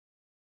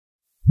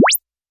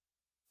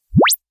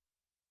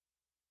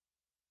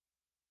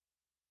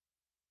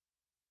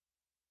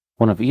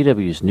One of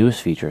EAW's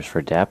newest features for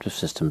adaptive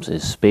systems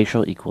is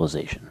spatial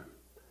equalization.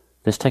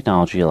 This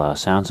technology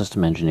allows sound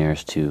system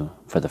engineers to,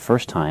 for the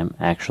first time,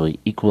 actually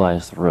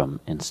equalize the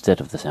room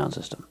instead of the sound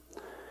system.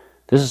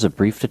 This is a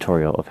brief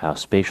tutorial of how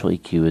spatial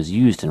EQ is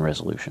used in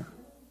resolution.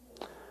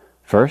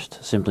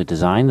 First, simply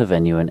design the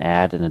venue and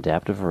add an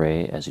adaptive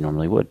array as you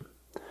normally would.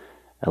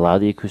 Allow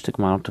the acoustic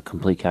model to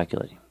complete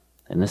calculating.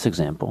 In this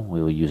example,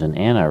 we will use an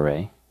ANA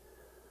array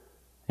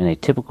in a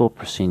typical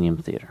proscenium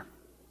theater.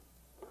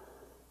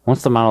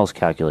 Once the model is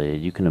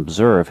calculated, you can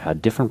observe how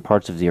different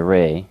parts of the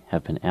array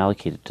have been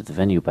allocated to the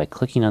venue by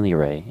clicking on the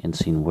array and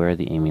seeing where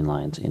the aiming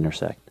lines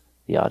intersect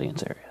the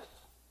audience areas.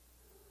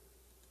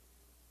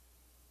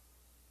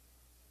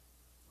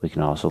 We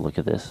can also look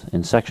at this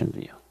in section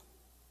view.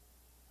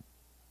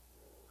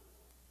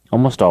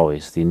 Almost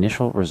always, the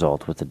initial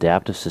result with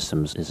adaptive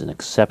systems is an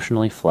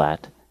exceptionally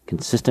flat,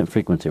 consistent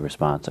frequency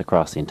response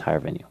across the entire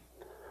venue.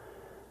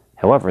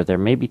 However, there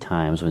may be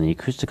times when the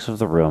acoustics of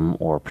the room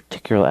or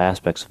particular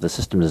aspects of the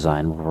system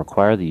design will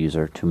require the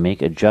user to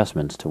make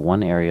adjustments to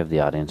one area of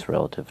the audience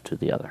relative to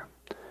the other.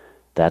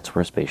 That's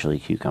where spatial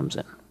EQ comes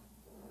in.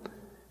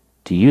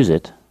 To use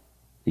it,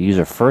 the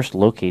user first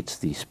locates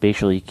the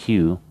spatial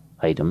EQ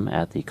item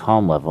at the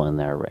column level in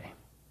their array.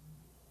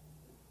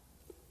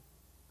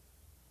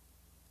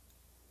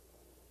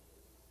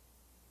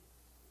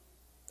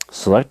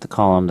 Select the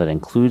column that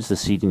includes the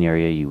seating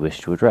area you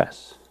wish to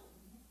address.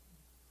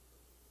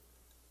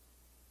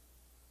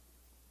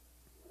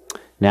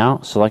 Now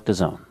select a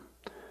zone.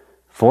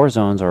 4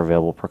 zones are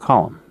available per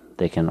column.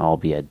 They can all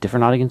be at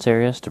different audience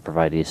areas to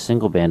provide a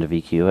single band of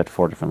EQ at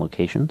 4 different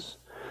locations,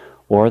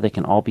 or they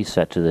can all be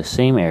set to the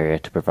same area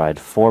to provide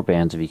 4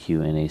 bands of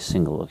EQ in a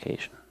single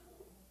location.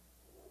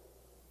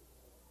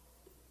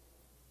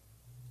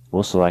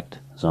 We'll select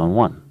Zone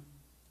 1.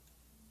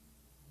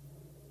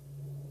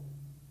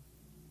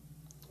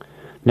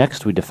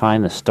 Next, we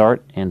define the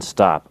start and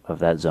stop of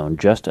that zone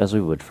just as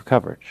we would for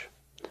coverage.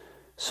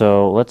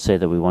 So let's say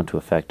that we want to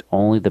affect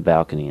only the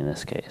balcony in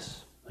this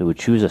case. We would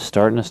choose a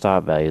start and a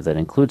stop value that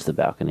includes the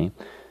balcony,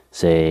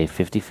 say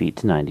 50 feet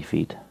to 90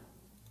 feet.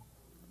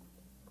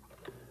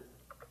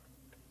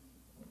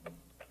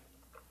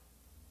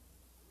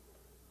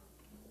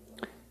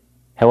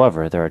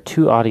 However, there are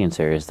 2 audience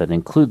areas that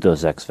include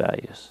those X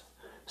values.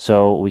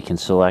 So we can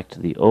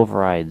select the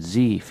override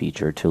Z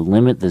feature to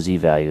limit the Z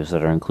values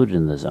that are included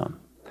in the zone.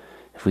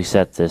 If we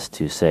set this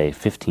to, say,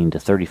 15 to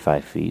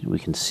 35 feet, we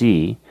can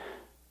see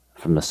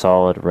from the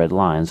solid red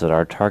lines that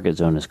our target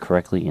zone is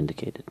correctly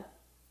indicated.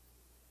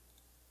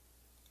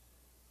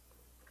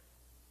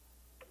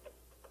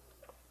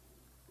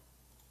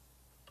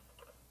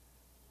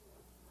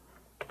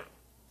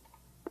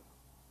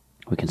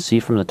 We can see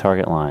from the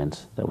target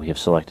lines that we have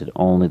selected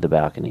only the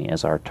balcony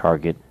as our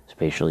target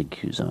spatial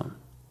EQ zone.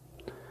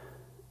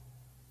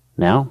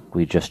 Now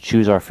we just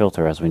choose our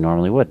filter as we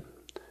normally would.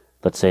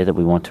 Let's say that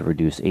we want to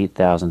reduce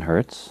 8,000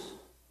 Hz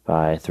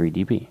by 3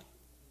 dB.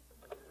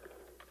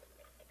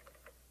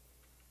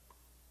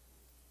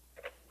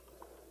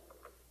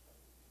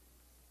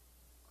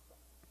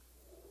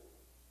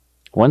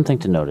 One thing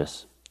to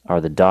notice are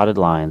the dotted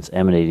lines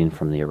emanating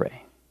from the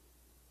array.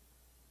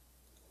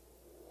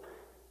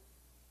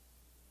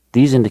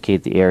 These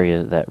indicate the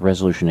area that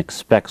resolution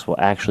expects will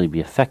actually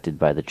be affected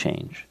by the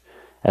change.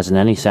 As in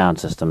any sound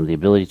system, the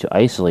ability to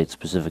isolate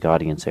specific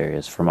audience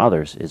areas from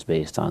others is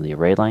based on the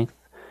array length,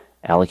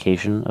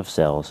 allocation of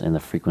cells, and the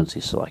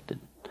frequency selected.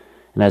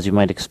 And as you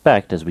might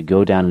expect, as we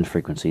go down in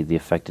frequency, the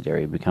affected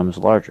area becomes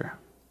larger.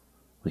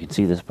 We can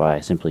see this by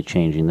simply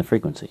changing the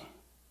frequency.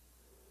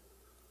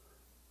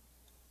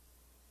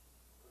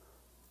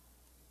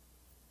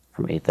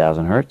 From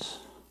 8,000 Hz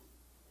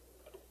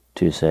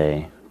to,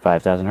 say,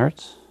 5,000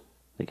 Hz,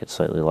 they get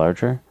slightly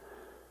larger,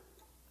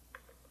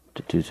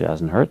 to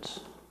 2,000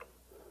 Hz,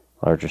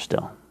 larger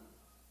still.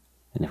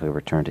 And if we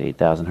return to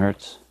 8,000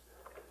 Hz,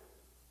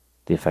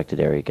 the affected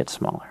area gets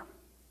smaller.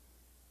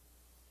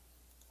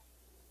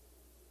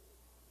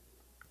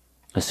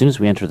 As soon as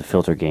we enter the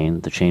filter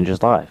gain, the change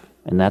is live,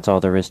 and that's all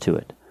there is to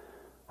it.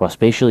 While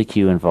spatial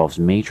EQ involves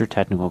major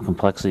technical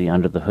complexity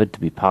under the hood to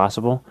be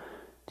possible,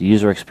 the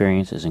user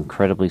experience is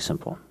incredibly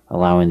simple,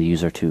 allowing the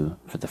user to,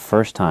 for the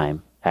first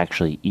time,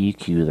 actually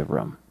EQ the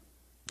room.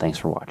 Thanks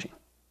for watching.